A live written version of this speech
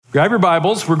Grab your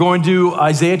Bibles. We're going to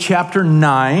Isaiah chapter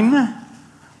 9.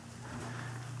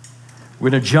 We're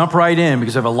going to jump right in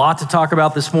because I have a lot to talk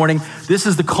about this morning. This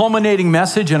is the culminating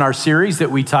message in our series that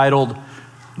we titled,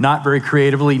 not very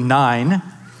creatively, 9.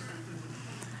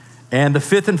 And the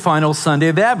fifth and final Sunday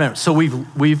of Advent. So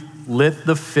we've lit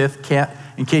the fifth candle.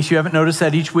 In case you haven't noticed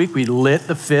that each week, we lit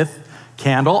the fifth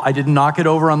candle. I didn't knock it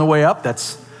over on the way up.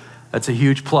 That's a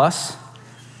huge plus.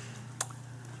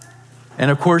 And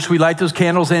of course, we light those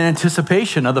candles in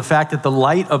anticipation of the fact that the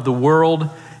light of the world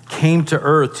came to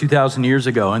earth 2,000 years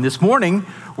ago. And this morning,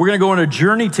 we're going to go on a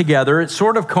journey together. It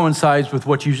sort of coincides with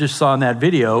what you just saw in that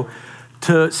video,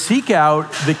 to seek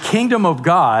out the kingdom of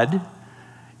God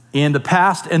in the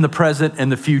past and the present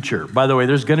and the future. By the way,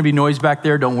 there's going to be noise back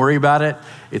there. Don't worry about it.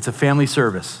 It's a family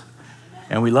service.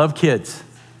 And we love kids.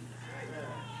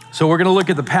 So we're going to look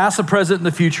at the past, the present, and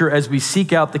the future as we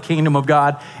seek out the kingdom of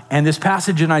God. And this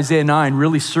passage in Isaiah 9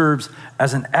 really serves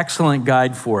as an excellent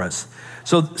guide for us.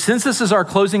 So since this is our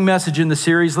closing message in the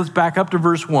series, let's back up to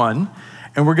verse 1.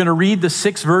 And we're going to read the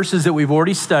 6 verses that we've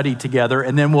already studied together.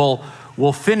 And then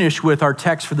we'll finish with our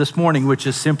text for this morning, which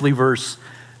is simply verse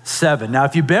 7. Now,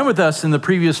 if you've been with us in the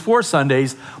previous 4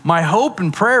 Sundays, my hope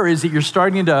and prayer is that you're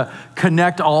starting to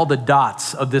connect all the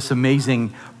dots of this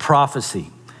amazing prophecy.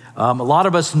 A lot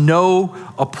of us know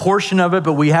a portion of it,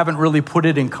 but we haven't really put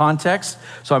it in context.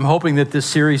 So I'm hoping that this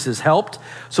series has helped.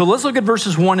 So let's look at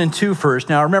verses 1 and 2 first.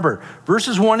 Now remember,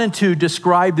 verses 1 and 2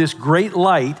 describe this great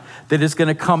light that is going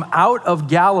to come out of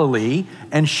Galilee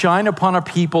and shine upon a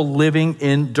people living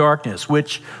in darkness,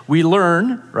 which we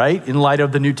learn, right, in light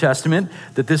of the New Testament,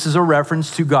 that this is a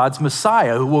reference to God's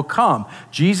Messiah who will come,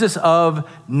 Jesus of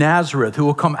Nazareth, who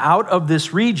will come out of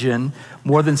this region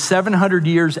more than 700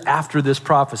 years after this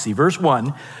prophecy. Verse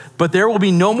 1, but there will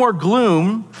be no more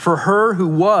gloom for her who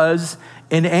was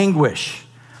in anguish.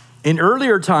 In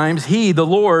earlier times, he, the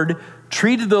Lord,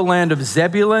 treated the land of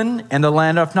Zebulun and the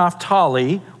land of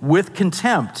Naphtali with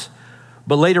contempt.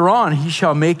 But later on, he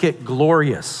shall make it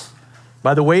glorious.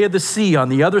 By the way of the sea, on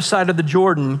the other side of the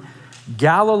Jordan,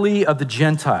 Galilee of the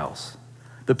Gentiles.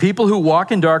 The people who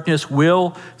walk in darkness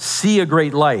will see a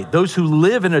great light. Those who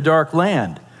live in a dark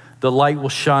land, the light will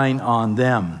shine on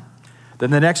them. Then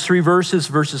the next 3 verses,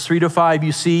 verses 3 to 5,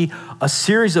 you see a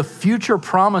series of future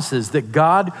promises that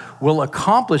God will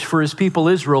accomplish for his people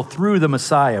Israel through the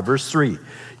Messiah. Verse 3,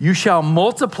 you shall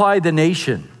multiply the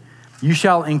nation. You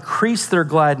shall increase their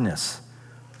gladness.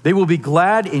 They will be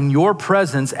glad in your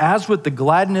presence, as with the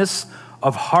gladness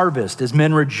of harvest, as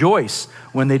men rejoice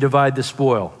when they divide the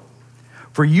spoil.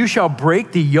 For you shall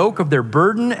break the yoke of their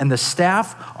burden and the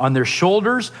staff on their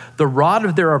shoulders, the rod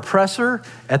of their oppressor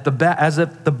as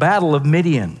at the battle of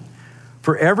Midian.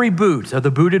 For every boot of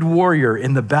the booted warrior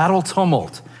in the battle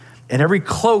tumult and every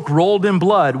cloak rolled in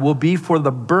blood will be for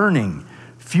the burning,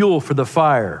 fuel for the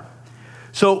fire.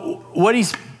 So what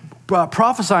he's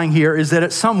prophesying here is that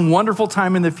at some wonderful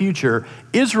time in the future,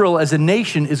 Israel as a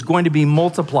nation is going to be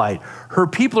multiplied. Her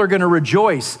people are going to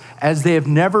rejoice as they have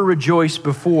never rejoiced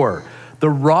before. The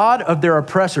rod of their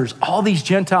oppressors, all these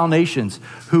Gentile nations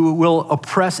who will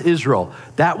oppress Israel,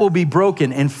 that will be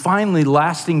broken, and finally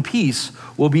lasting peace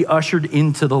will be ushered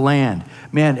into the land.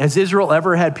 Man, has Israel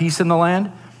ever had peace in the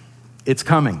land? It's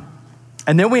coming.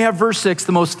 And then we have verse 6,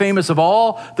 the most famous of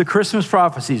all the Christmas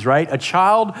prophecies, right? A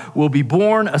child will be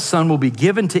born, a son will be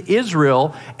given to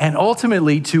Israel, and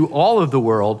ultimately to all of the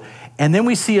world. And then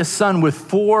we see a son with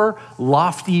 4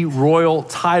 lofty royal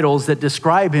titles that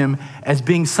describe him as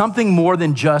being something more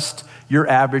than just your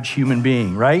average human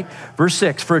being, right? Verse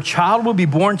 6, for a child will be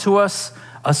born to us,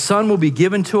 a son will be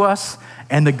given to us,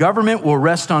 and the government will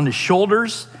rest on his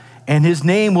shoulders, and his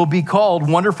name will be called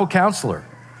Wonderful Counselor,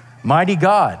 Mighty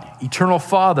God, Eternal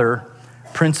Father,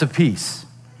 Prince of Peace.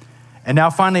 And now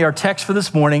finally, our text for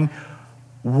this morning,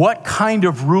 what kind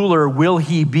of ruler will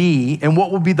he be, and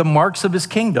what will be the marks of his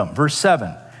kingdom? Verse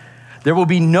 7, there will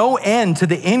be no end to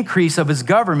the increase of his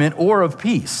government or of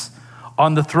peace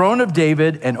on the throne of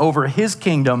David and over his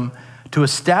kingdom, to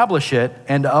establish it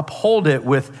and to uphold it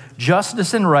with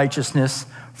justice and righteousness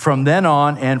from then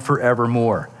on and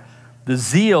forevermore. The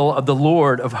zeal of the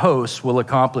Lord of hosts will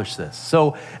accomplish this.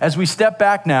 So as we step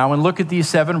back now and look at these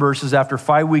 7 verses after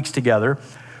 5 weeks together,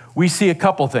 we see a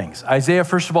couple things. Isaiah,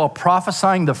 first of all,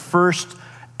 prophesying the first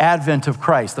advent of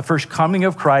Christ, the first coming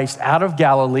of Christ out of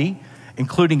Galilee,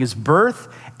 including his birth,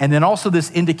 and then also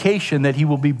this indication that he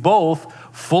will be both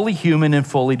fully human and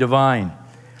fully divine.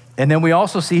 And then we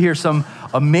also see here some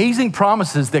amazing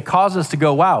promises that cause us to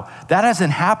go, wow, that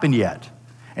hasn't happened yet.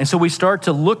 And so we start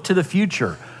to look to the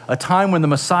future, a time when the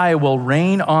Messiah will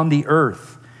reign on the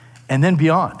earth and then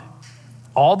beyond.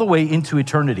 all the way into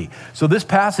eternity. So this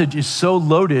passage is so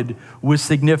loaded with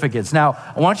significance. Now,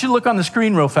 I want you to look on the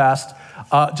screen real fast.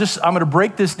 I'm going to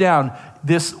break this down.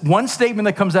 This one statement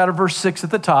that comes out of verse 6 at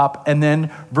the top and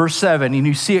then verse 7, and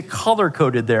you see it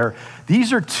color-coded there.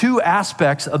 These are two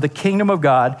aspects of the kingdom of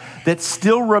God that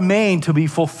still remain to be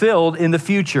fulfilled in the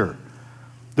future.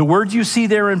 The words you see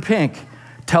there in pink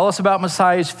tell us about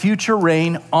Messiah's future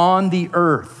reign on the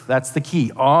earth. That's the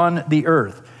key, on the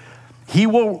earth. He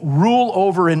will rule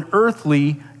over an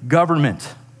earthly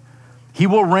government. He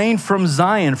will reign from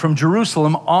Zion, from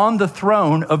Jerusalem, on the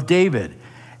throne of David.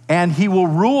 And he will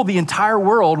rule the entire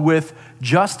world with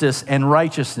justice and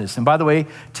righteousness. And by the way,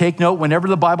 take note, whenever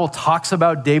the Bible talks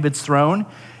about David's throne,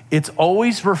 it's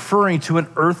always referring to an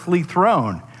earthly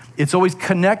throne. It's always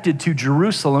connected to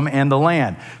Jerusalem and the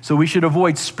land. So we should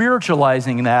avoid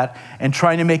spiritualizing that and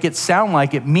trying to make it sound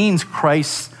like it means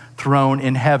Christ's throne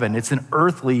in heaven. It's an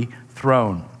earthly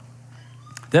throne.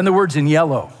 Then the words in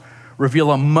yellow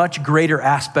reveal a much greater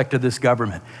aspect of this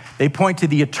government. They point to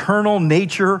the eternal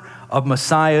nature of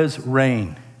Messiah's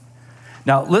reign.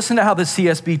 Now, listen to how the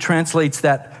CSB translates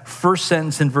that first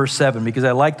sentence in verse 7, because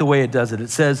I like the way it does it.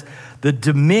 It says, the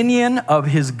dominion of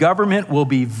his government will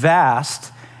be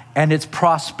vast, and its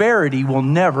prosperity will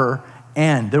never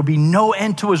end. There'll be no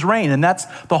end to his reign. And that's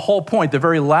the whole point. The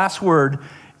very last word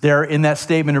there in that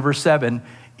statement in verse 7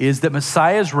 is that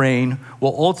Messiah's reign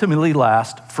will ultimately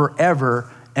last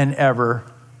forever and ever.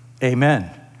 Amen.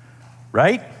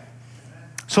 Right?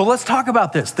 So let's talk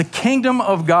about this. The kingdom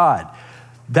of God.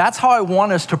 That's how I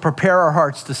want us to prepare our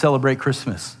hearts to celebrate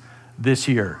Christmas this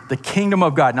year. The kingdom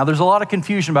of God. Now, there's a lot of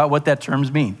confusion about what that term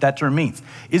means.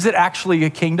 Is it actually a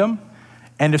kingdom?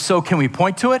 And if so, can we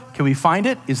point to it? Can we find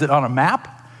it? Is it on a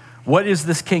map? What is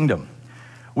this kingdom?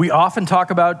 We often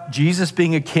talk about Jesus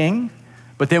being a king,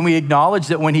 but then we acknowledge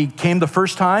that when he came the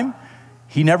first time,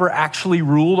 he never actually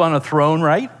ruled on a throne,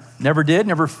 right? Never did,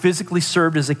 never physically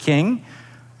served as a king.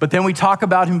 But then we talk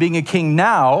about him being a king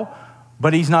now,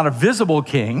 but he's not a visible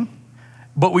king.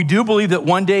 But we do believe that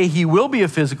one day he will be a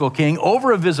physical king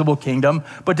over a visible kingdom.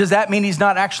 But does that mean he's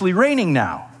not actually reigning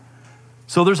now?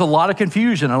 So there's a lot of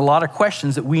confusion and a lot of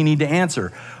questions that we need to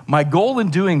answer. My goal in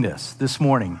doing this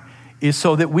morning is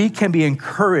so that we can be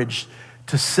encouraged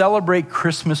to celebrate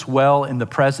Christmas well in the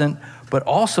present, but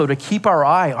also to keep our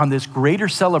eye on this greater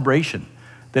celebration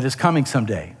that is coming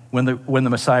someday when the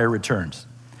Messiah returns.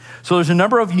 So there's a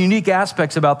number of unique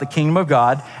aspects about the kingdom of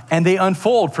God, and they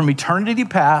unfold from eternity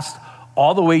past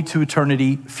all the way to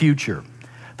eternity future.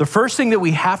 The first thing that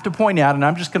we have to point out, and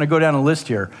I'm just going to go down a list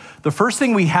here. The first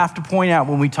thing we have to point out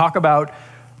when we talk about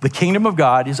the kingdom of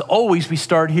God is always we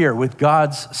start here with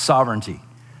God's sovereignty.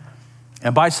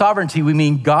 And by sovereignty, we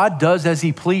mean God does as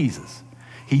he pleases.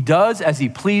 He does as he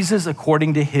pleases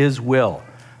according to his will.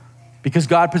 Because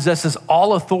God possesses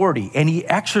all authority, and he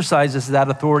exercises that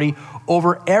authority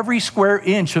over every square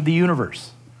inch of the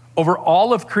universe, over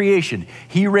all of creation.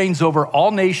 He reigns over all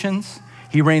nations.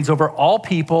 He reigns over all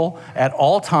people at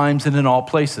all times and in all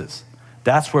places.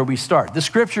 That's where we start. The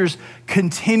scriptures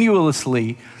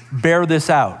continuously bear this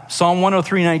out. Psalm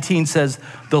 103:19 says,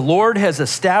 the Lord has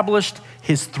established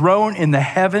his throne in the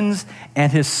heavens,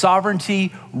 and his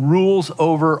sovereignty rules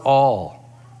over all.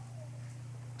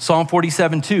 Psalm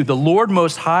 47:2, the Lord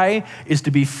Most High is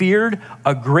to be feared,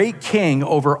 a great king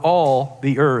over all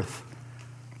the earth.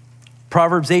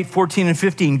 Proverbs 8:14 and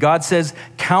 15, God says,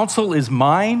 counsel is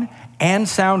mine and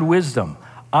sound wisdom.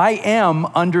 I am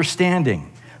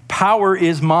understanding. Power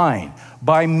is mine.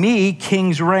 By me,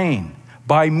 kings reign.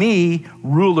 By me,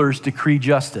 rulers decree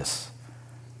justice.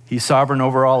 He's sovereign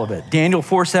over all of it. Daniel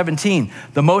 4:17,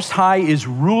 the Most High is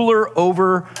ruler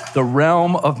over the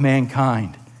realm of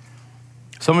mankind.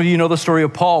 Some of you know the story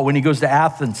of Paul when he goes to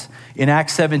Athens in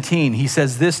Acts 17. He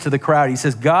says this to the crowd. He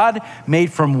says, God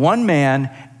made from one man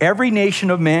every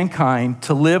nation of mankind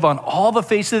to live on all the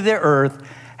face of the earth,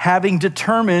 having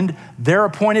determined their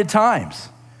appointed times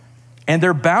and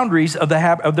their boundaries of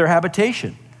their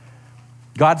habitation.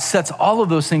 God sets all of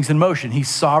those things in motion. He's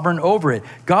sovereign over it.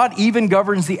 God even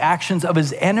governs the actions of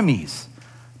his enemies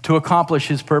to accomplish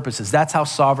his purposes. That's how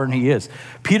sovereign he is.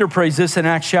 Peter prays this in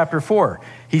Acts chapter 4.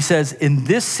 He says, in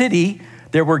this city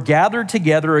there were gathered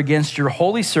together against your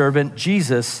holy servant,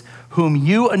 Jesus, whom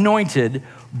you anointed,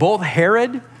 both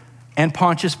Herod and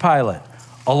Pontius Pilate,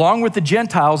 along with the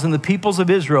Gentiles and the peoples of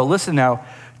Israel, listen now,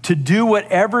 to do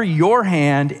whatever your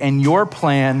hand and your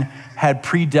plan had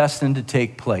predestined to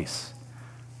take place.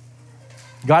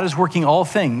 God is working all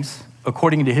things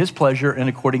according to his pleasure and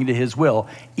according to his will,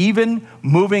 even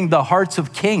moving the hearts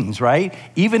of kings, right?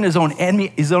 Even his own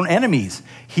enemies.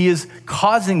 He is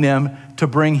causing them to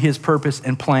bring his purpose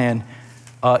and plan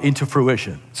into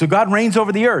fruition. So God reigns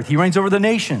over the earth. He reigns over the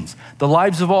nations, the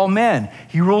lives of all men.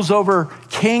 He rules over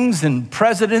kings and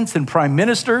presidents and prime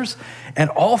ministers, and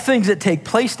all things that take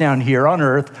place down here on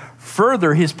earth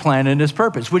further his plan and his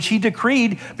purpose, which he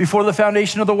decreed before the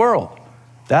foundation of the world.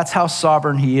 That's how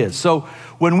sovereign he is. So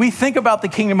when we think about the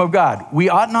kingdom of God, we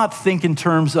ought not think in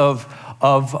terms of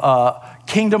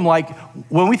kingdom like,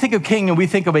 when we think of kingdom, we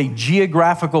think of a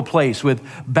geographical place with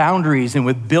boundaries and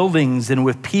with buildings and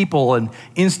with people and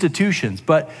institutions.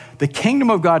 But the kingdom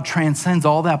of God transcends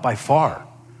all that by far.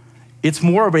 It's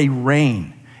more of a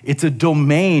reign. It's a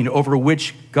domain over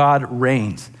which God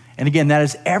reigns. And again, that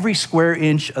is every square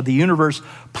inch of the universe,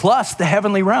 plus the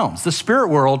heavenly realms, the spirit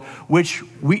world, which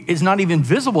is not even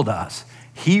visible to us.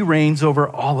 He reigns over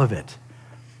all of it.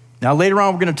 Now, later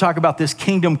on, we're going to talk about this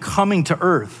kingdom coming to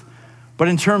earth. But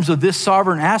in terms of this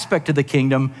sovereign aspect of the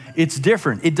kingdom, it's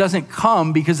different. It doesn't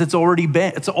come because it's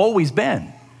always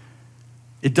been.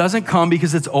 It doesn't come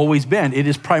because it's always been. It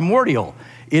is primordial.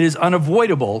 It is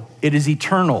unavoidable. It is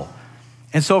eternal.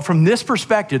 And so from this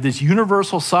perspective, this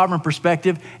universal sovereign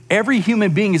perspective, every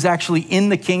human being is actually in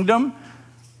the kingdom.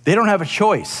 They don't have a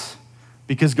choice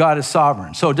because God is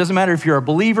sovereign. So it doesn't matter if you're a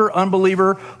believer,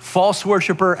 unbeliever, false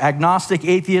worshiper, agnostic,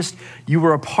 atheist, you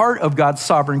were a part of God's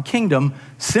sovereign kingdom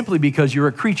simply because you're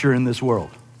a creature in this world.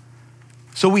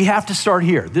 So we have to start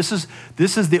here. This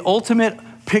is the ultimate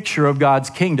picture of God's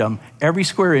kingdom, every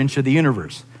square inch of the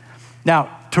universe.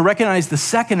 Now, to recognize the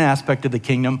second aspect of the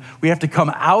kingdom, we have to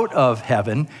come out of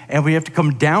heaven and we have to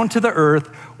come down to the earth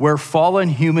where fallen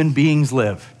human beings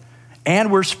live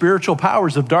and where spiritual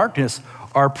powers of darkness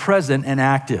are present and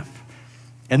active.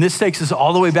 And this takes us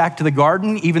all the way back to the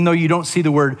garden, even though you don't see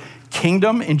the word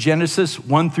kingdom in Genesis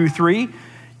 1-3.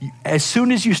 As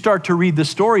soon as you start to read the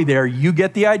story there, you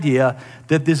get the idea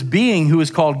that this being who is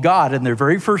called God in the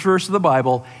very first verse of the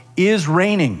Bible is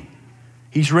reigning.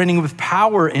 He's reigning with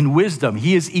power and wisdom.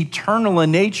 He is eternal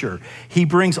in nature. He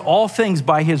brings all things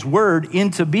by his word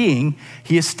into being.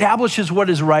 He establishes what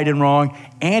is right and wrong,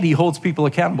 and he holds people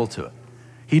accountable to it.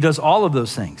 He does all of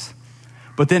those things.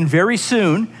 But then very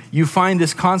soon, you find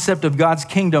this concept of God's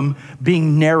kingdom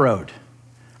being narrowed.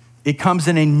 It comes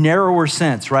in a narrower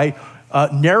sense, right?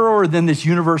 Narrower than this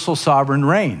universal sovereign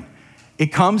reign. It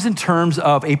comes in terms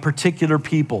of a particular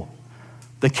people.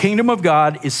 The kingdom of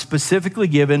God is specifically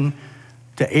given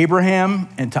to Abraham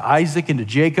and to Isaac and to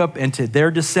Jacob and to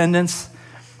their descendants.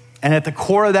 And at the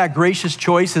core of that gracious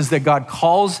choice is that God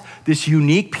calls this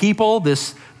unique people,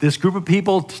 this group of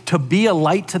people, to be a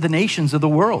light to the nations of the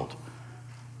world.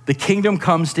 The kingdom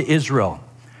comes to Israel.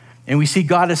 And we see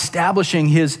God establishing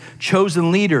his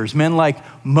chosen leaders, men like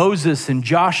Moses and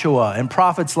Joshua and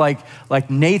prophets like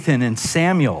Nathan and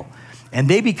Samuel. And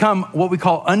they become what we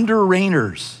call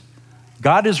under-reigners.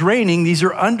 God is reigning, these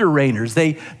are under-reigners.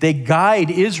 They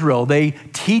guide Israel. They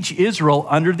teach Israel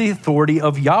under the authority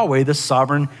of Yahweh, the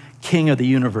sovereign king of the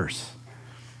universe.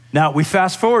 Now, we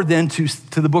fast forward then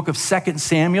to the book of 2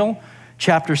 Samuel,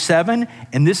 chapter 7,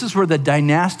 and this is where the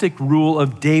dynastic rule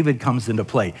of David comes into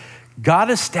play.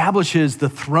 God establishes the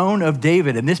throne of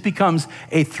David, and this becomes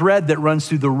a thread that runs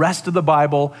through the rest of the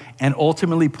Bible and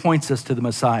ultimately points us to the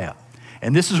Messiah.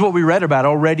 And this is what we read about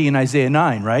already in Isaiah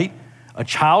 9, right? A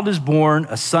child is born,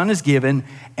 a son is given,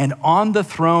 and on the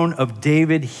throne of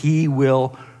David he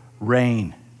will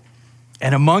reign.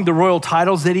 And among the royal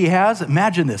titles that he has,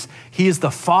 imagine this, he is the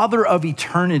Father of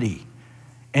eternity,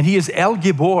 and he is El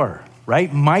Gibor,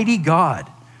 right? Mighty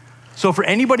God. So for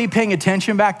anybody paying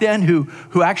attention back then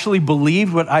who actually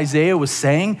believed what Isaiah was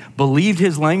saying, believed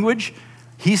his language,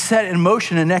 he set in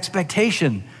motion an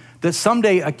expectation that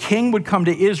someday a king would come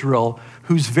to Israel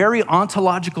whose very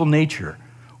ontological nature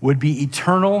would be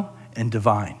eternal and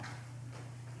divine.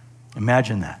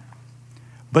 Imagine that.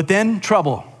 But then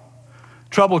trouble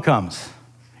comes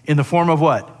in the form of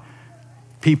what?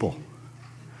 People.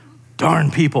 Darn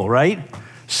people, right?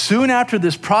 Soon after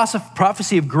this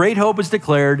prophecy of great hope is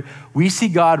declared, we see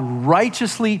God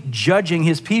righteously judging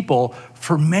his people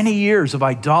for many years of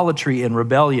idolatry and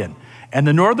rebellion. And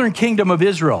the northern kingdom of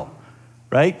Israel,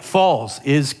 right, falls,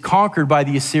 is conquered by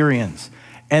the Assyrians.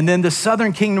 And then the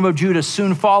southern kingdom of Judah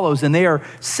soon follows, and they are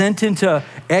sent into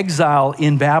exile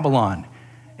in Babylon.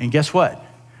 And guess what?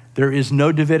 There is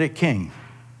no Davidic king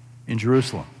in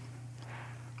Jerusalem.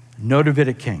 No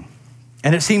Davidic king.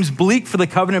 And it seems bleak for the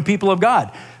covenant people of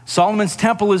God. Solomon's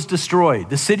temple is destroyed.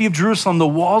 The city of Jerusalem, the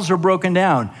walls are broken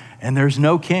down, and there's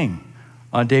no king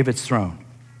on David's throne.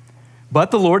 But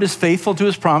the Lord is faithful to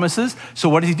his promises. So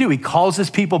what does he do? He calls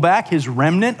his people back, his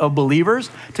remnant of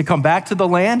believers, to come back to the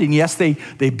land. And yes, they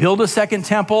build a second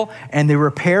temple and they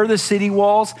repair the city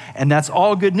walls. And that's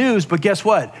all good news. But guess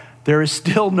what? there is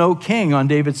still no king on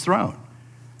David's throne.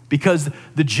 Because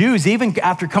the Jews, even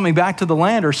after coming back to the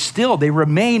land, they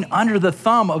remain under the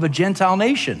thumb of a Gentile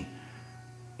nation.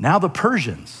 Now the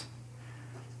Persians.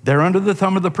 They're under the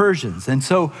thumb of the Persians. And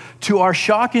so to our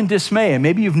shock and dismay, and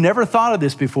maybe you've never thought of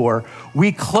this before,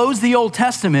 we close the Old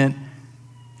Testament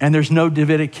and there's no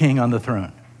Davidic king on the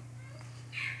throne.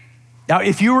 Now,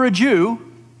 if you were a Jew,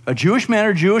 a Jewish man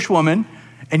or Jewish woman,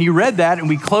 and you read that and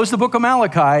we close the book of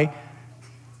Malachi,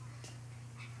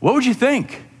 what would you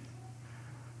think?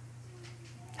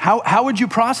 How would you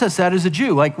process that as a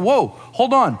Jew? Like, whoa,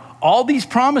 hold on. All these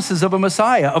promises of a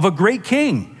Messiah, of a great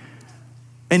king,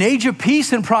 an age of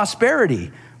peace and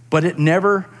prosperity, but it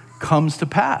never comes to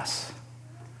pass.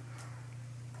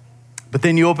 But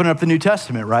then you open up the New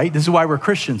Testament, right? This is why we're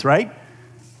Christians, right?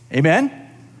 Amen?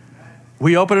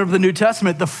 We open up the New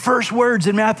Testament. The first words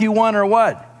in Matthew 1 are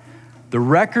what? The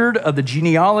record of the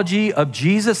genealogy of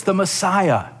Jesus, the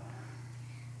Messiah,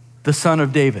 the son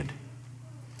of David.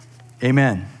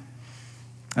 Amen.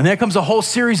 And then comes a whole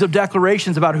series of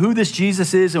declarations about who this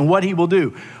Jesus is and what he will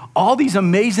do. All these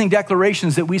amazing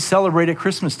declarations that we celebrate at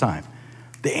Christmas time.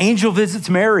 The angel visits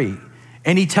Mary,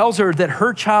 and he tells her that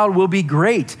her child will be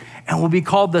great and will be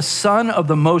called the Son of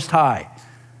the Most High.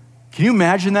 Can you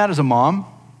imagine that as a mom?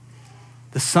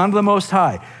 The Son of the Most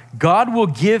High. God will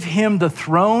give him the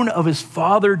throne of his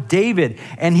father David,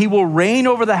 and he will reign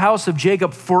over the house of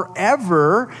Jacob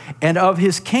forever, and of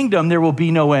his kingdom there will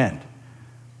be no end.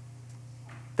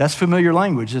 That's familiar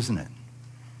language, isn't it?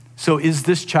 So is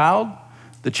this child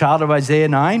the child of Isaiah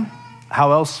 9?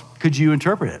 How else could you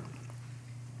interpret it?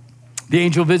 The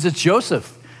angel visits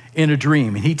Joseph in a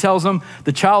dream, and he tells him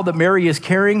the child that Mary is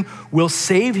carrying will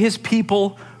save his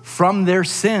people from their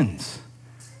sins.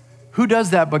 Who does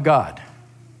that but God?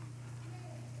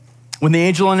 When the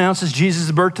angel announces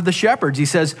Jesus' birth to the shepherds, he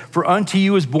says, "For unto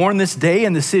you is born this day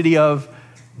in the city of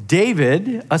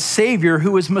David a Savior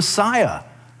who is Messiah,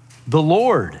 the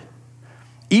Lord."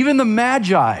 Even the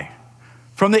Magi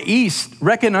from the east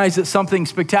recognize that something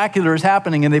spectacular is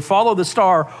happening, and they follow the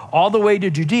star all the way to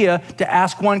Judea to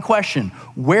ask one question: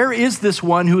 where is this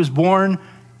one who is born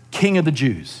King of the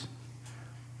Jews?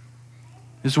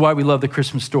 This is why we love the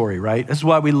Christmas story, right? This is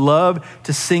why we love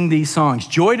to sing these songs.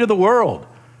 Joy to the world.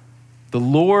 The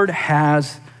Lord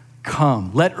has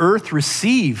come. Let earth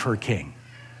receive her King.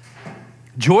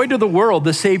 Joy to the world,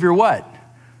 the Savior what?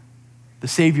 The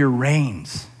Savior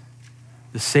reigns.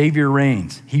 The Savior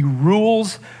reigns. He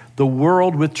rules the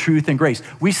world with truth and grace.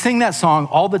 We sing that song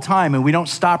all the time, and we don't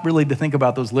stop really to think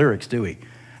about those lyrics, do we?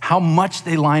 How much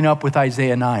they line up with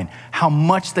Isaiah 9. How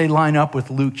much they line up with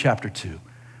Luke chapter 2.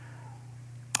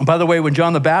 And by the way, when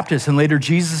John the Baptist and later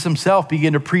Jesus himself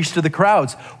began to preach to the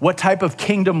crowds, what type of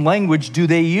kingdom language do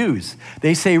they use?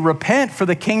 They say, "Repent, for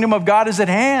the kingdom of God is at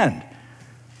hand,"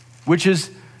 which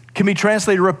can be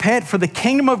translated, "Repent, for the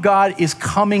kingdom of God is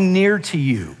coming near to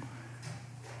you,"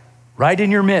 right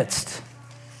in your midst.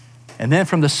 And then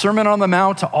from the Sermon on the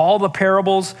Mount to all the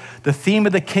parables, the theme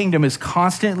of the kingdom is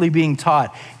constantly being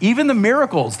taught. Even the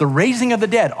miracles, the raising of the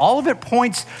dead, all of it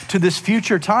points to this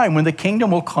future time when the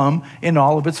kingdom will come in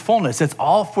all of its fullness. It's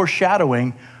all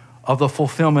foreshadowing of the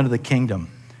fulfillment of the kingdom.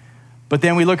 But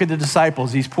then we look at the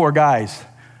disciples, these poor guys.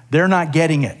 They're not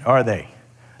getting it, are they?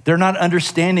 They're not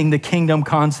understanding the kingdom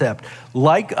concept.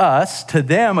 Like us, to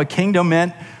them, a kingdom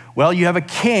meant, well, you have a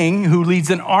king who leads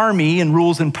an army and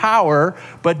rules in power,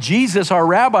 but Jesus, our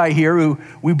rabbi here, who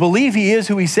we believe he is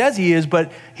who he says he is,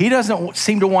 but he doesn't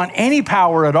seem to want any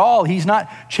power at all. He's not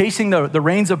chasing the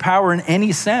reins of power in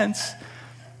any sense.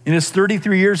 In his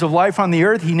 33 years of life on the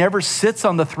earth, he never sits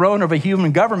on the throne of a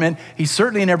human government. He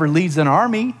certainly never leads an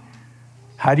army.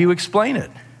 How do you explain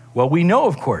it? Well, we know,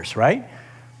 of course, right?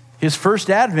 His first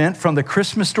advent from the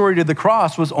Christmas story to the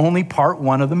cross was only part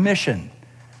one of the mission.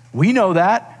 We know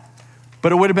that.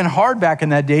 But it would have been hard back in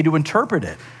that day to interpret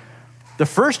it. The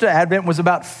first advent was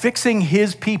about fixing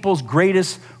his people's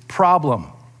greatest problem.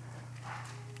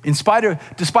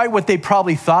 Despite what they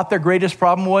probably thought their greatest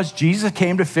problem was, Jesus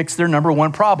came to fix their number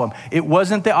one problem. It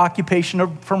wasn't the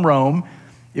occupation from Rome.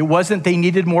 It wasn't they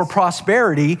needed more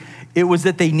prosperity. It was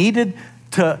that they needed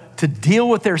to deal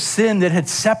with their sin that had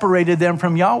separated them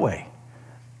from Yahweh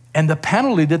and the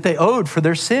penalty that they owed for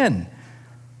their sin.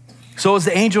 So as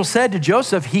the angel said to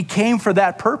Joseph, he came for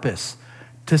that purpose,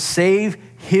 to save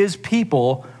his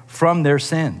people from their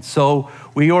sins. So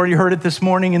we already heard it this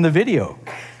morning in the video.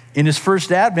 In his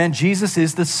first advent, Jesus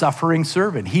is the suffering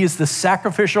servant. He is the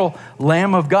sacrificial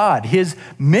Lamb of God. His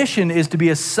mission is to be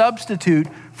a substitute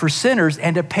for sinners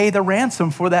and to pay the ransom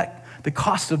for the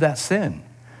cost of that sin.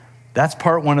 That's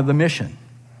part one of the mission.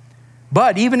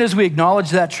 But even as we acknowledge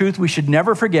that truth, we should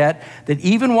never forget that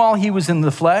even while he was in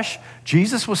the flesh,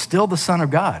 Jesus was still the Son of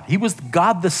God. He was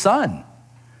God the Son,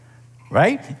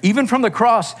 right? Even from the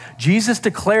cross, Jesus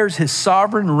declares his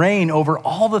sovereign reign over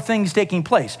all the things taking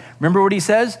place. Remember what he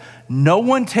says? No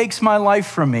one takes my life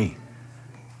from me.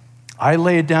 I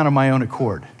lay it down on my own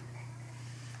accord.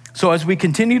 So as we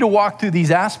continue to walk through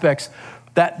these aspects,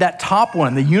 that top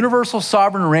one, the universal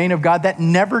sovereign reign of God, that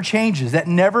never changes, that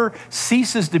never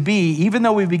ceases to be, even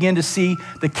though we begin to see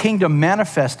the kingdom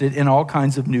manifested in all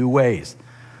kinds of new ways.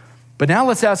 But now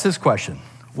let's ask this question.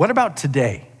 What about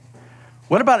today?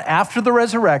 What about after the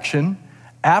resurrection,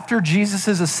 after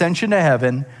Jesus' ascension to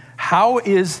heaven? How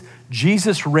is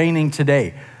Jesus reigning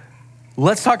today?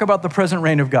 Let's talk about the present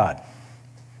reign of God,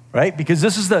 right? Because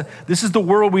this is the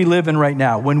world we live in right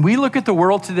now. When we look at the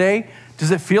world today, does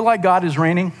it feel like God is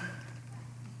reigning?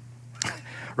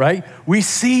 Right? We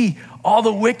see all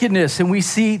the wickedness and we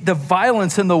see the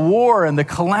violence and the war and the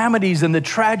calamities and the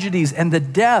tragedies and the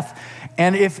death.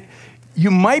 And if you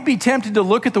might be tempted to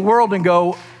look at the world and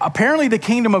go, apparently the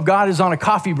kingdom of God is on a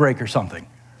coffee break or something,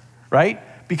 right?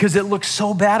 Because it looks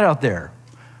so bad out there.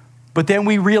 But then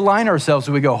we realign ourselves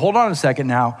and we go, hold on a second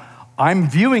now. I'm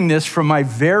viewing this from my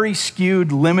very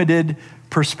skewed, limited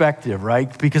perspective,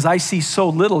 right? Because I see so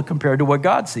little compared to what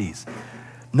God sees.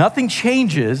 Nothing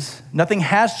changes, nothing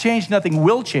has changed, nothing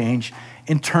will change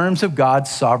in terms of God's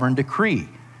sovereign decree.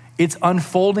 It's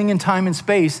unfolding in time and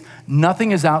space.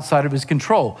 Nothing is outside of his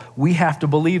control. We have to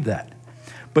believe that.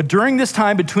 But during this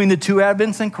time between the two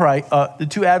advents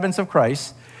of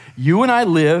Christ, you and I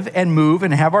live and move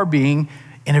and have our being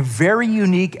in a very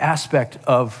unique aspect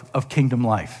of kingdom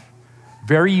life.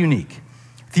 Very unique.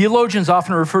 Theologians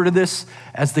often refer to this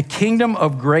as the kingdom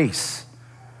of grace,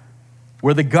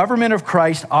 where the government of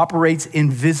Christ operates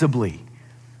invisibly.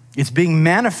 It's being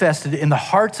manifested in the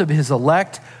hearts of his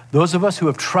elect, those of us who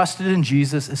have trusted in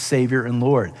Jesus as Savior and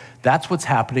Lord. That's what's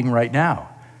happening right now.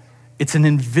 It's an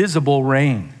invisible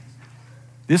reign.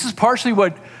 This is partially do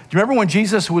you remember when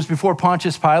Jesus was before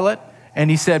Pontius Pilate and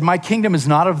he said, my kingdom is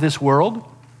not of this world?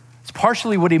 It's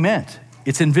partially what he meant.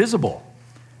 It's invisible.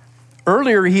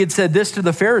 Earlier, he had said this to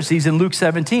the Pharisees in Luke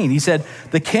 17. He said,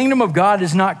 the kingdom of God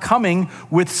is not coming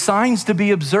with signs to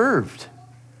be observed.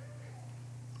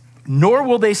 Nor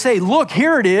will they say, look,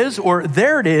 here it is, or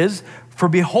there it is. For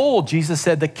behold, Jesus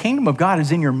said, the kingdom of God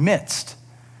is in your midst.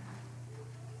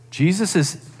 Jesus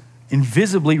is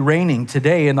invisibly reigning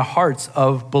today in the hearts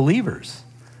of believers.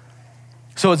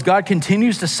 So as God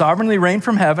continues to sovereignly reign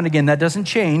from heaven, again, that doesn't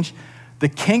change. The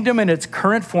kingdom in its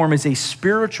current form is a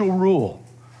spiritual rule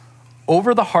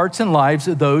over the hearts and lives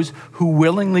of those who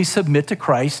willingly submit to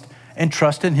Christ and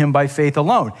trust in him by faith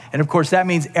alone. And of course, that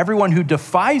means everyone who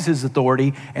defies his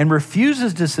authority and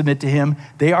refuses to submit to him,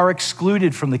 they are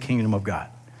excluded from the kingdom of God.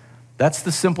 That's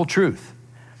the simple truth.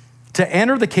 To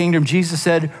enter the kingdom, Jesus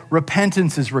said,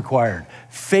 repentance is required.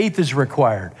 Faith is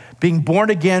required. Being born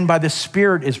again by the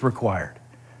Spirit is required,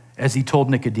 as he told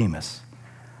Nicodemus.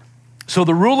 So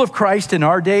the rule of Christ in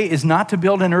our day is not to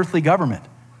build an earthly government.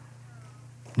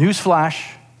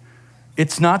 Newsflash,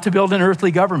 it's not to build an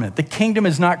earthly government. The kingdom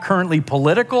is not currently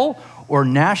political or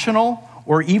national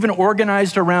or even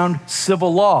organized around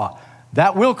civil law.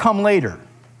 That will come later,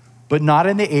 but not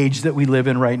in the age that we live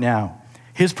in right now.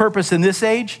 His purpose in this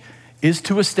age is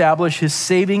to establish his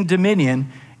saving dominion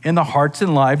in the hearts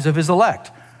and lives of his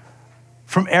elect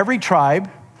from every tribe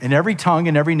and every tongue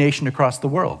and every nation across the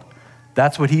world.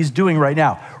 That's what he's doing right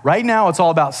now. Right now, it's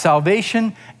all about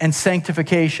salvation and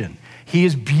sanctification. He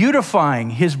is beautifying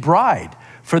his bride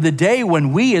for the day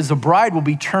when we as a bride will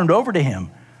be turned over to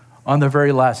him on the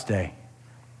very last day.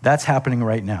 That's happening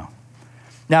right now.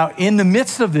 Now, in the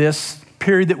midst of this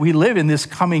period that we live in, this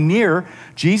coming near,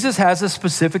 Jesus has a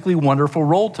specifically wonderful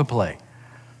role to play.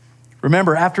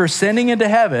 Remember, after ascending into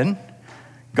heaven,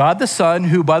 God the Son,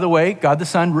 who, by the way, God the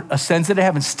Son ascends into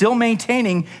heaven, still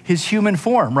maintaining his human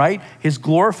form, right? His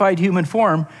glorified human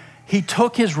form. He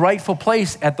took his rightful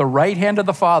place at the right hand of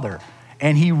the Father,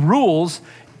 and he rules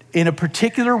in a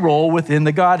particular role within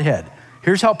the Godhead.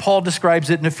 Here's how Paul describes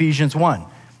it in Ephesians 1.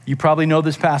 You probably know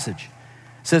this passage.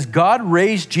 It says, God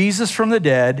raised Jesus from the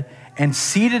dead and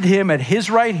seated him at his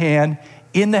right hand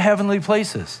in the heavenly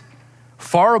places,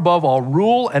 far above all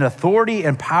rule and authority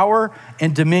and power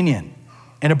and dominion,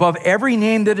 and above every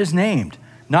name that is named,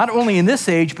 not only in this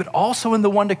age, but also in the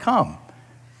one to come.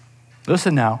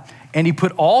 Listen now. And he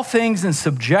put all things in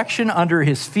subjection under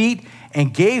his feet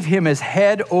and gave him as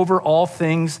head over all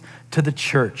things to the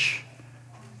church.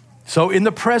 So in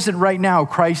the present right now,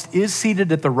 Christ is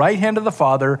seated at the right hand of the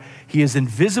Father. He is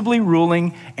invisibly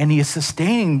ruling, and he is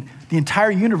sustaining the entire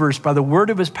universe by the word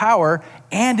of his power.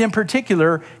 And in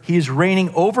particular, he is reigning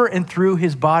over and through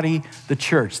his body, the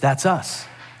church. That's us.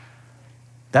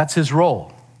 That's his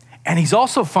role. And he's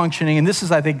also functioning, and this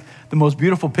is, I think, the most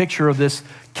beautiful picture of this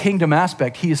kingdom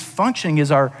aspect. He is functioning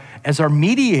as our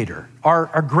mediator,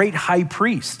 our great high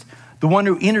priest, the one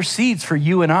who intercedes for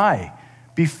you and I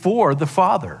before the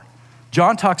Father.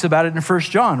 John talks about it in 1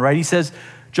 John, right?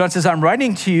 John says, I'm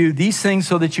writing to you these things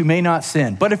so that you may not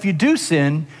sin. But if you do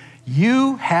sin,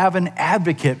 you have an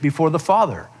advocate before the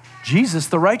Father, Jesus,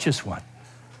 the righteous one.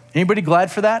 Anybody glad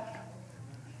for that?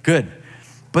 Good.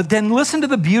 But then listen to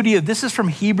the beauty of this. Is from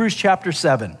Hebrews chapter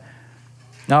 7.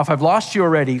 Now, if I've lost you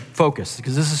already, focus,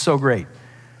 because this is so great.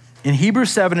 In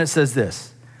Hebrews 7, it says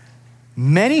this: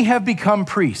 many have become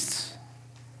priests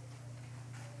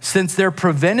since they're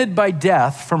prevented by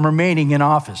death from remaining in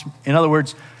office. In other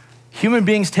words, human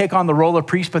beings take on the role of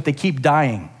priest, but they keep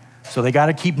dying. So they got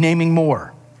to keep naming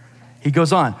more. He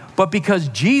goes on, but because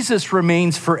Jesus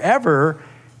remains forever,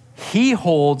 he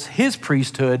holds his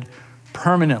priesthood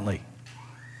permanently.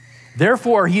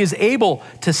 Therefore, he is able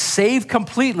to save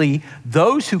completely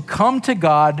those who come to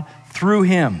God through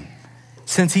him,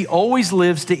 since he always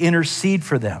lives to intercede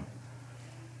for them.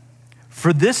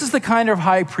 For this is the kind of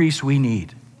high priest we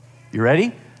need. You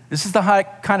ready? This is the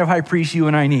kind of high priest you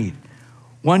and I need.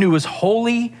 One who is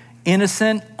holy,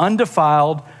 innocent,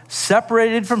 undefiled,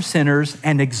 separated from sinners,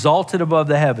 and exalted above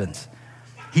the heavens.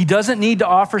 He doesn't need to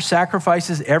offer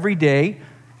sacrifices every day,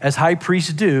 as high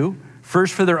priests do,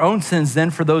 first for their own sins, then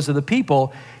for those of the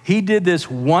people. He did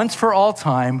this once for all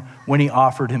time when he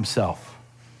offered himself.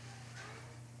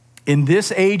 In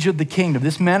this age of the kingdom,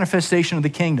 this manifestation of the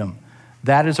kingdom,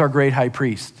 that is our great high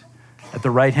priest at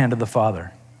the right hand of the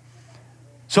Father.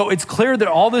 So it's clear that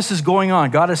all this is going on.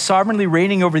 God is sovereignly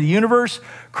reigning over the universe.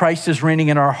 Christ is reigning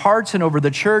in our hearts and over the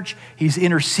church. He's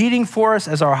interceding for us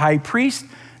as our high priest.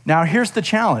 Now, here's the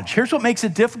challenge. Here's what makes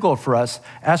it difficult for us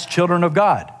as children of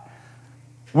God.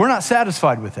 We're not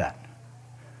satisfied with that.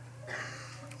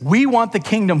 We want the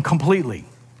kingdom completely,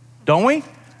 don't we?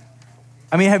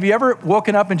 I mean, have you ever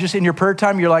woken up and just in your prayer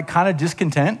time, you're like kind of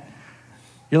discontent?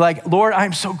 You're like, Lord,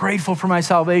 I'm so grateful for my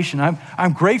salvation.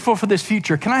 I'm grateful for this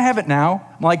future. Can I have it now?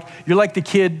 You're like the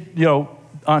kid,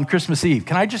 on Christmas Eve.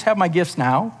 Can I just have my gifts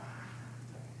now?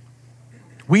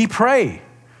 We pray,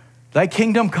 thy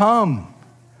kingdom come,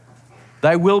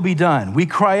 thy will be done. We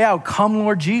cry out, come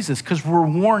Lord Jesus, because we're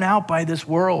worn out by this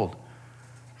world.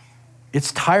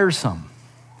 It's tiresome.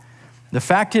 The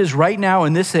fact is, right now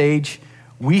in this age,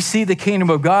 we see the kingdom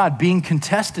of God being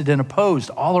contested and opposed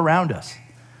all around us.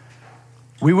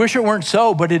 We wish it weren't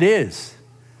so, but it is.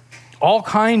 All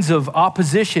kinds of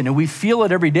opposition, and we feel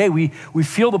it every day. We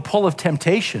feel the pull of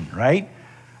temptation, right?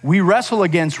 We wrestle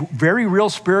against very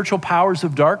real spiritual powers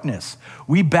of darkness.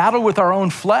 We battle with our own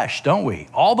flesh, don't we?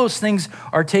 All those things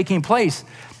are taking place.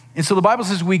 And so the Bible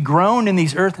says we groan in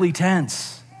these earthly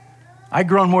tents. I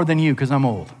groan more than you because I'm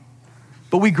old.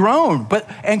 But we groan,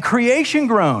 and creation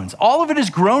groans. All of it is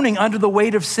groaning under the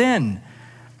weight of sin.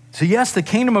 So yes, the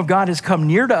kingdom of God has come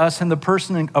near to us in the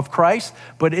person of Christ,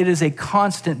 but it is a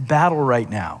constant battle right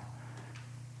now.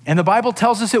 And the Bible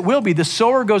tells us it will be. The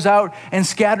sower goes out and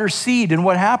scatters seed, and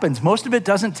what happens? Most of it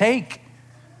doesn't take.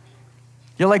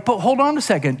 You're like, but hold on a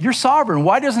second. You're sovereign.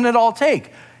 Why doesn't it all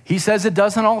take? He says it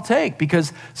doesn't all take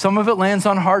because some of it lands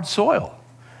on hard soil.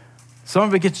 Some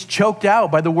of it gets choked out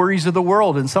by the worries of the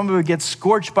world, and some of it gets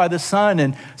scorched by the sun,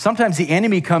 and sometimes the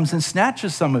enemy comes and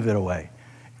snatches some of it away.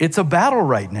 It's a battle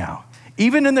right now.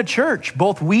 Even in the church,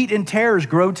 both wheat and tares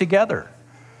grow together.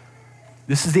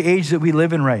 This is the age that we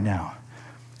live in right now.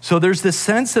 So there's this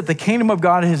sense that the kingdom of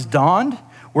God has dawned.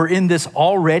 We're in this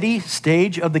already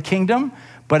stage of the kingdom,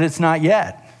 but it's not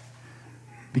yet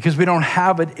because we don't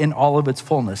have it in all of its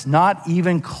fullness, not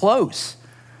even close.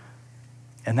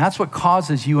 And that's what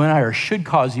causes you and I, or should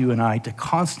cause you and I, to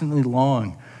constantly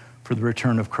long for the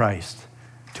return of Christ,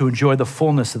 to enjoy the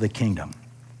fullness of the kingdom.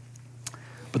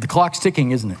 But the clock's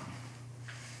ticking, isn't it?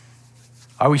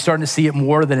 Are we starting to see it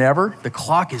more than ever? The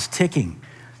clock is ticking.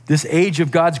 This age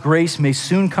of God's grace may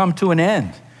soon come to an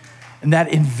end. And that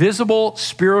invisible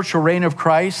spiritual reign of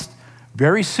Christ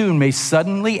very soon may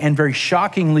suddenly and very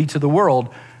shockingly to the world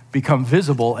become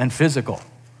visible and physical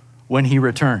when he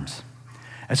returns.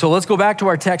 And so let's go back to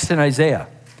our text in Isaiah.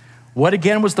 What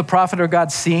again was the prophet of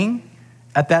God seeing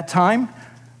at that time?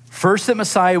 First, that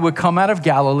Messiah would come out of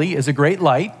Galilee as a great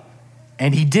light.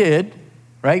 And he did,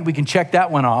 right? We can check that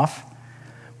one off.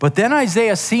 But then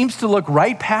Isaiah seems to look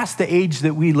right past the age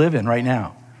that we live in right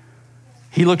now.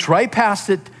 He looks right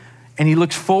past it, and he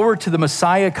looks forward to the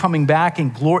Messiah coming back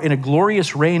in a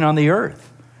glorious reign on the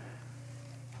earth,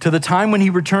 to the time when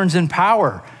he returns in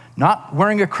power, not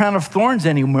wearing a crown of thorns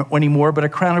anymore, but a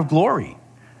crown of glory.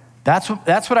 That's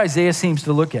what Isaiah seems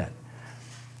to look at.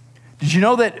 Did you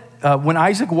know that when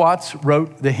Isaac Watts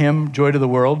wrote the hymn, Joy to the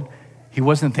World, he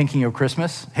wasn't thinking of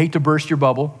Christmas? Hate to burst your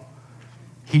bubble.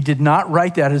 He did not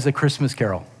write that as a Christmas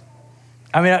carol.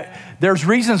 I mean, there's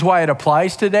reasons why it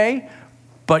applies today,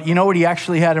 but you know what he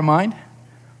actually had in mind?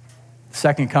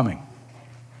 Second coming.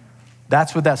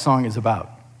 That's what that song is about.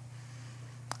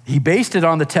 He based it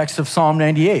on the text of Psalm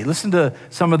 98. Listen to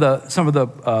some of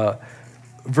the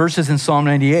verses in Psalm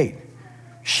 98.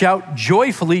 Shout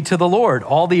joyfully to the Lord,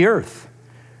 all the earth.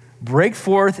 Break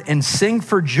forth and sing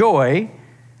for joy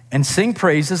and sing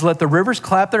praises. Let the rivers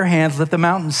clap their hands. Let the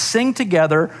mountains sing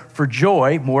together for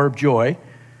joy, more of joy.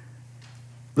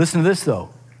 Listen to this,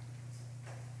 though.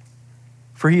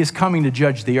 For he is coming to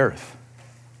judge the earth.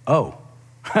 Oh,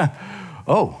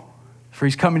 for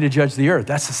he's coming to judge the earth.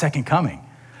 That's the second coming.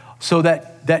 So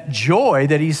that joy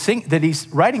that he's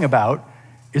writing about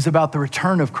is about the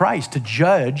return of Christ to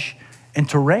judge and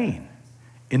to reign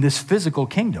in this physical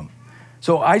kingdom.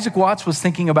 So Isaac Watts was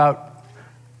thinking about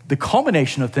the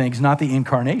culmination of things, not the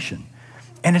incarnation.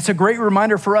 And it's a great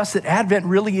reminder for us that Advent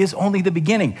really is only the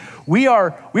beginning. We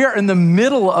are in the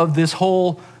middle of this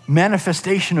whole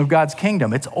manifestation of God's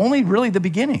kingdom. It's only really the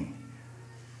beginning.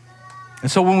 And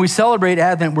so when we celebrate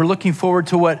Advent, we're looking forward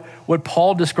to what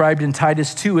Paul described in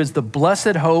Titus 2 as the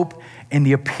blessed hope and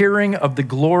the appearing of the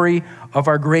glory of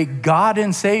our great God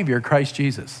and Savior, Christ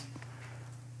Jesus.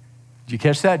 Did you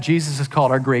catch that? Jesus is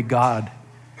called our great God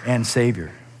and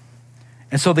Savior.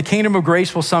 And so the kingdom of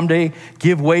grace will someday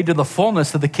give way to the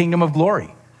fullness of the kingdom of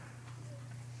glory.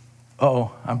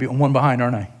 I'm one behind,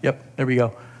 aren't I? Yep, there we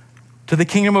go. To the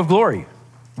kingdom of glory,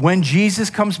 when Jesus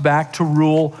comes back to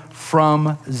rule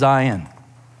from Zion.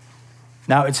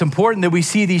 Now, it's important that we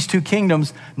see these two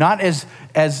kingdoms not as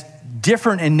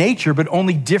different in nature, but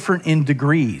only different in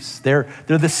degrees. They're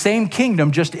the same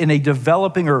kingdom, just in a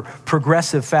developing or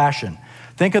progressive fashion.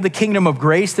 Think of the kingdom of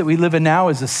grace that we live in now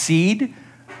as a seed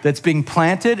that's being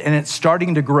planted and it's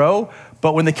starting to grow.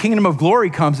 But when the kingdom of glory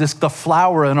comes, it's the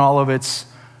flower in all of its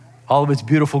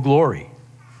beautiful glory.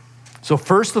 So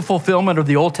first, the fulfillment of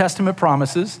the Old Testament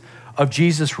promises of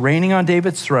Jesus reigning on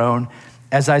David's throne.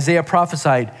 As Isaiah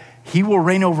prophesied, he will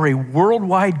reign over a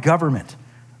worldwide government,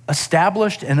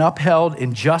 established and upheld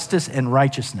in justice and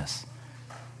righteousness.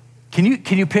 Can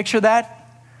you picture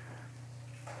that?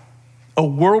 A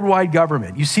worldwide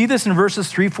government. You see this in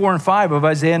verses 3, 4, and 5 of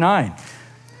Isaiah 9.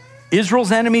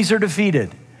 Israel's enemies are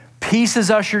defeated. Peace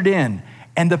is ushered in.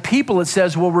 And the people, it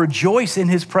says, will rejoice in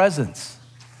his presence.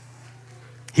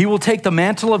 He will take the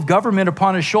mantle of government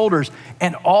upon his shoulders,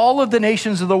 and all of the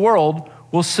nations of the world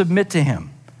will submit to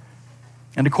him.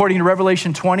 And according to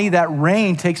Revelation 20, that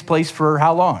reign takes place for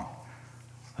how long?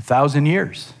 1,000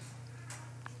 years.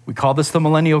 We call this the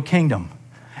millennial kingdom.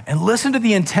 And listen to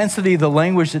the intensity of the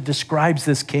language that describes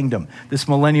this kingdom, this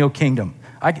millennial kingdom.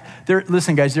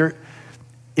 Listen, guys,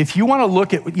 if you want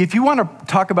to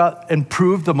talk about and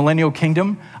prove the millennial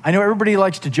kingdom, I know everybody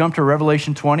likes to jump to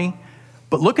Revelation 20,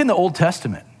 but look in the Old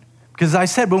Testament. Because as I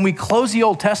said, when we close the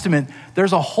Old Testament,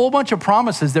 there's a whole bunch of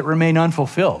promises that remain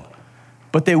unfulfilled,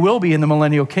 but they will be in the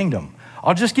millennial kingdom.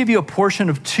 I'll just give you a portion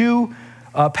of two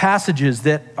passages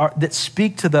that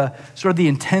speak to the sort of the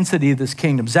intensity of this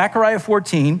kingdom. Zechariah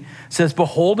 14 says,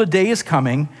 "Behold, a day is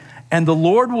coming, and the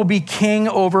Lord will be king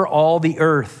over all the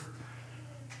earth."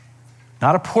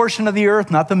 Not a portion of the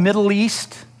earth, not the Middle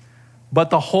East, but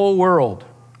the whole world.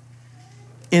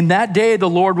 In that day, the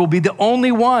Lord will be the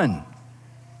only one,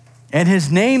 and his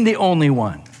name the only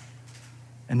one.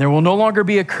 And there will no longer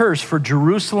be a curse, for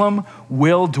Jerusalem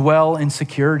will dwell in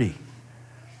security.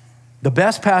 The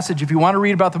best passage, if you want to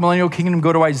read about the millennial kingdom,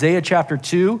 go to Isaiah chapter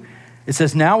 2. It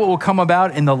says, "Now it will come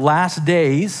about in the last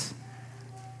days."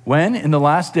 When? In the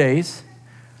last days.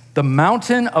 "The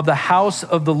mountain of the house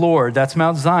of the Lord," that's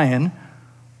Mount Zion,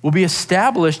 "will be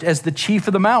established as the chief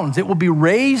of the mountains. It will be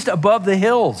raised above the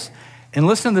hills." And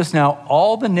listen to this now,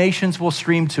 all the nations will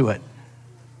stream to it.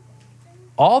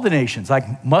 All the nations,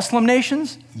 like Muslim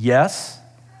nations? Yes.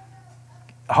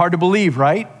 Hard to believe,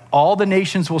 right? All the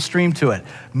nations will stream to it.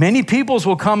 Many peoples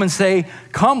will come and say,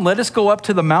 "Come, let us go up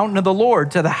to the mountain of the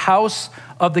Lord, to the house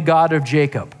of the God of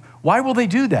Jacob." Why will they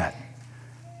do that?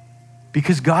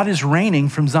 Because God is reigning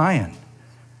from Zion.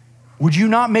 Would you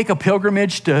not make a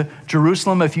pilgrimage to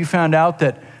Jerusalem if you found out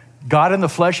that God in the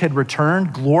flesh had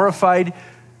returned, glorified,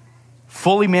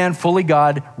 fully man, fully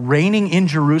God, reigning in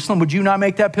Jerusalem? Would you not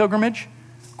make that pilgrimage?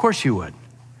 Of course you would.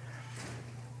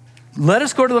 Let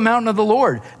us go to the mountain of the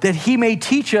Lord, that he may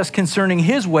teach us concerning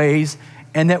his ways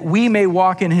and that we may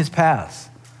walk in his paths.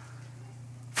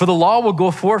 For the law will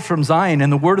go forth from Zion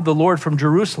and the word of the Lord from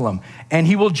Jerusalem, and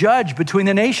he will judge between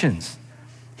the nations.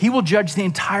 He will judge the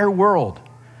entire world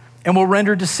and will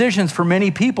render decisions for many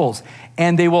peoples,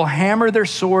 and they will hammer their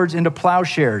swords into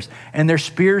plowshares and their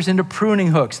spears into pruning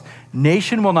hooks.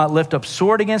 Nation will not lift up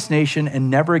sword against nation, and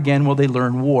never again will they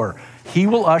learn war. He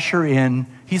will usher in,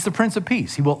 he's the Prince of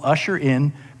Peace. He will usher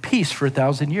in peace for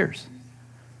 1,000 years.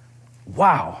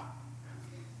 Wow.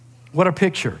 What a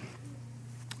picture.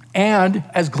 And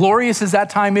as glorious as that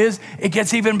time is, it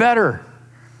gets even better.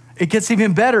 It gets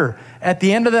even better. At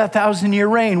the end of that 1,000-year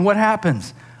reign, what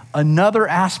happens? Another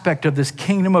aspect of this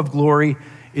kingdom of glory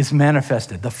is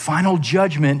manifested, the final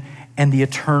judgment and the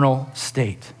eternal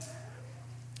state.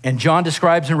 And John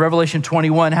describes in Revelation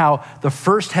 21 how the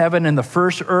first heaven and the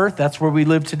first earth, that's where we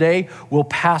live today, will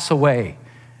pass away.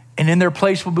 And in their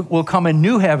place will come a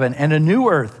new heaven and a new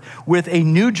earth with a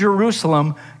new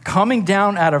Jerusalem coming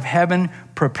down out of heaven,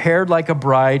 prepared like a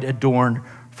bride adorned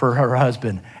for her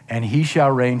husband. And he shall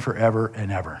reign forever and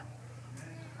ever.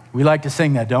 We like to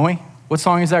sing that, don't we? What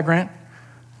song is that, Grant?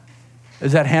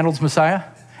 Is that Handel's Messiah?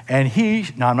 And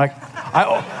I'm like,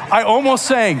 I almost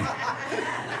sang.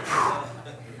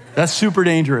 That's super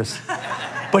dangerous.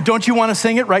 But don't you want to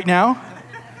sing it right now?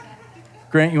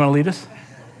 Grant, you want to lead us?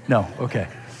 No, okay.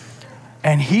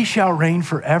 And he shall reign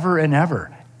forever and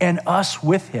ever, and us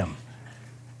with him.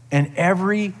 And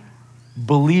every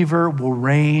believer will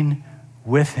reign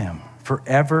with him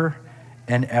forever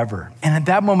and ever. And at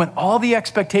that moment, all the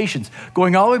expectations,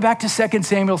 going all the way back to 2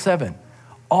 Samuel 7,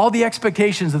 all the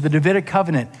expectations of the Davidic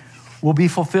covenant will be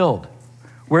fulfilled.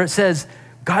 Where it says,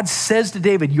 God says to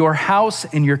David, your house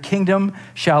and your kingdom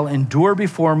shall endure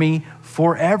before me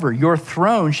forever. Your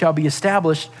throne shall be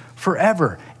established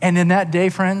forever. And in that day,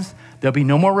 friends, there'll be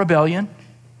no more rebellion.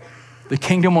 The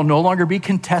kingdom will no longer be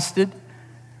contested.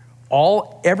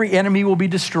 Every enemy will be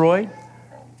destroyed.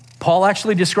 Paul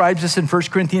actually describes this in 1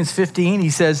 Corinthians 15. He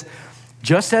says,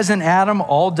 just as in Adam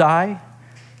all die,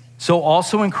 so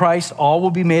also in Christ all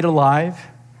will be made alive,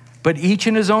 but each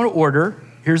in his own order.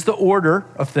 Here's the order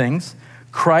of things.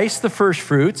 Christ the first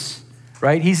fruits,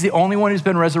 right? He's the only one who's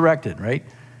been resurrected, right?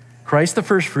 Christ the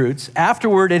first fruits.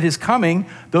 Afterward, at his coming,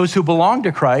 those who belong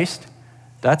to Christ,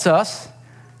 that's us.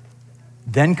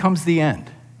 Then comes the end,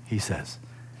 he says.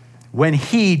 When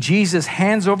he, Jesus,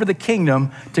 hands over the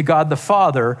kingdom to God the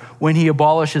Father, when he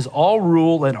abolishes all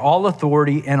rule and all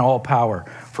authority and all power.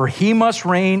 For he must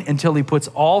reign until he puts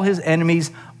all his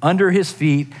enemies under his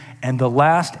feet, and the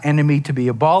last enemy to be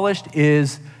abolished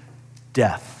is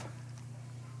death.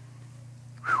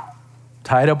 Whew.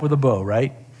 Tied up with a bow,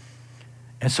 right?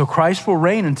 And so Christ will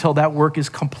reign until that work is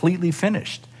completely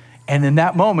finished. And in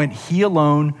that moment, he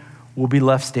alone will be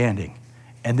left standing.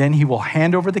 And then he will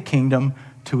hand over the kingdom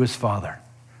to his Father.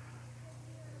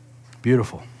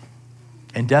 Beautiful.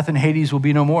 And death and Hades will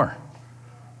be no more.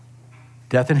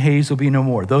 Death and Hades will be no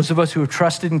more. Those of us who have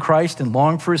trusted in Christ and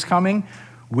long for his coming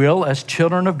will, as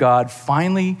children of God,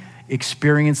 finally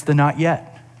experience the not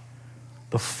yet,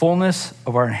 the fullness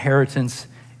of our inheritance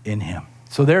in him.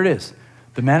 So there it is,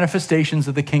 the manifestations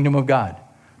of the kingdom of God.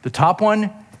 The top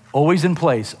one, always in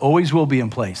place, always will be in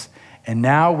place. And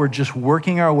now we're just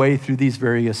working our way through these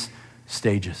various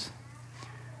stages.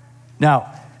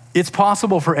 Now, it's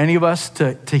possible for any of us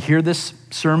to hear this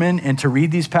sermon and to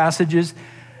read these passages,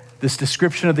 this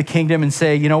description of the kingdom, and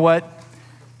say, you know what,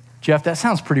 Jeff, that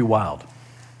sounds pretty wild.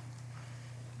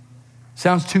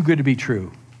 Sounds too good to be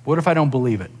true. What if I don't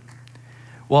believe it?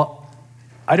 Well,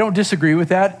 I don't disagree with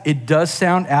that. It does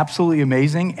sound absolutely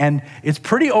amazing, and it's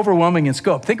pretty overwhelming in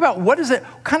scope. Think about what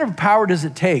kind of power does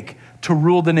it take to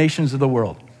rule the nations of the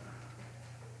world?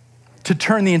 To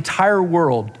turn the entire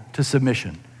world to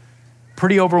submission.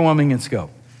 Pretty overwhelming in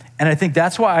scope. And I think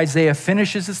that's why Isaiah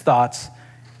finishes his thoughts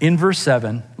in verse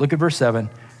 7. Look at verse 7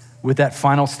 with that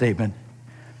final statement.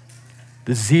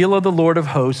 The zeal of the Lord of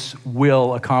hosts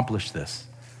will accomplish this.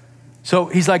 So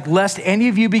he's like, lest any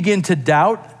of you begin to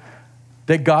doubt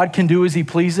that God can do as he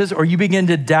pleases, or you begin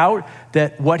to doubt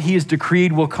that what he has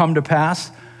decreed will come to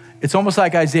pass. It's almost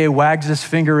like Isaiah wags his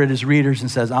finger at his readers and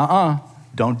says,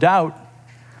 don't doubt.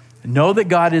 Know that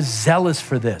God is zealous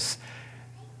for this.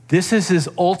 This is his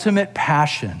ultimate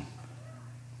passion.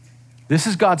 This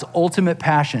is God's ultimate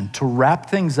passion, to wrap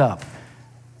things up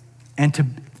and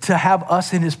to have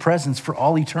us in his presence for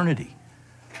all eternity.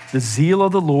 The zeal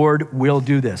of the Lord will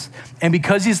do this. And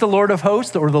because he's the Lord of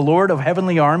hosts, or the Lord of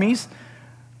heavenly armies,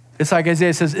 it's like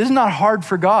Isaiah says, it's not hard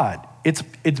for God. It's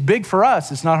big for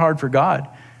us. It's not hard for God.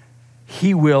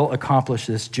 He will accomplish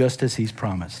this just as he's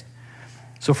promised.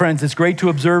 So friends, it's great to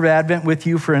observe Advent with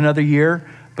you for another year.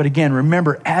 But again,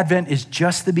 remember, Advent is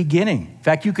just the beginning. In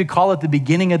fact, you could call it the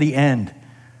beginning of the end.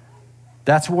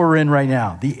 That's what we're in right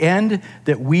now. The end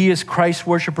that we as Christ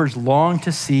worshipers long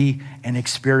to see and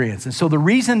experience. And so the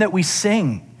reason that we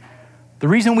sing, the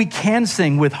reason we can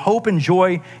sing with hope and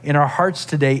joy in our hearts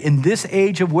today in this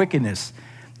age of wickedness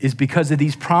is because of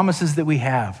these promises that we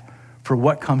have for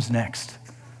what comes next,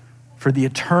 for the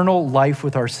eternal life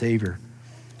with our Savior.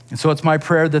 And so it's my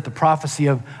prayer that the prophecy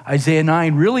of Isaiah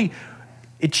 9 really,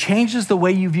 it changes the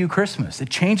way you view Christmas. It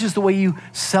changes the way you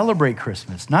celebrate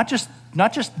Christmas. Not just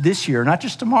this year, not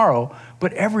just tomorrow,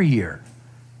 but every year.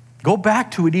 Go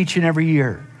back to it each and every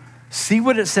year. See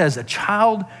what it says. A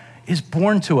child is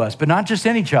born to us, but not just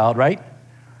any child, right?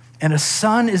 And a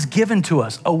son is given to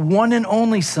us, a one and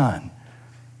only son,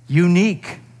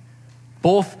 unique,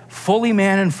 both fully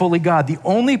man and fully God, the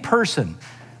only person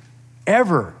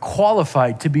ever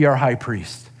qualified to be our high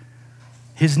priest.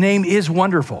 His name is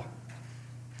Wonderful.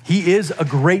 He is a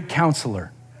great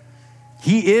counselor.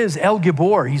 He is El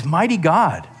Gibor. He's mighty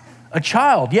God. A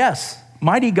child, yes,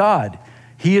 mighty God.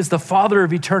 He is the Father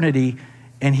of eternity,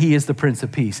 and he is the Prince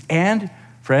of Peace. And,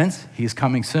 friends, he's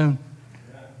coming soon.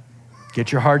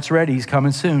 Get your hearts ready. He's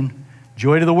coming soon.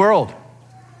 Joy to the world.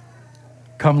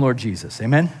 Come, Lord Jesus.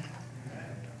 Amen.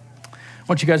 I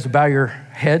want you guys to bow your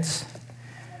heads.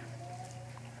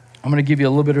 I'm going to give you a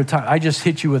little bit of time. I just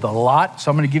hit you with a lot, so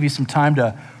I'm going to give you some time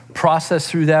to process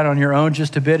through that on your own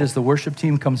just a bit as the worship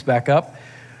team comes back up.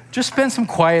 Just spend some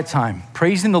quiet time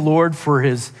praising the Lord for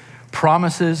his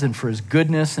promises and for his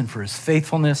goodness and for his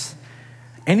faithfulness.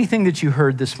 Anything that you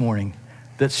heard this morning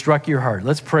that struck your heart.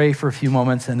 Let's pray for a few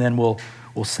moments and then we'll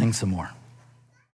sing some more.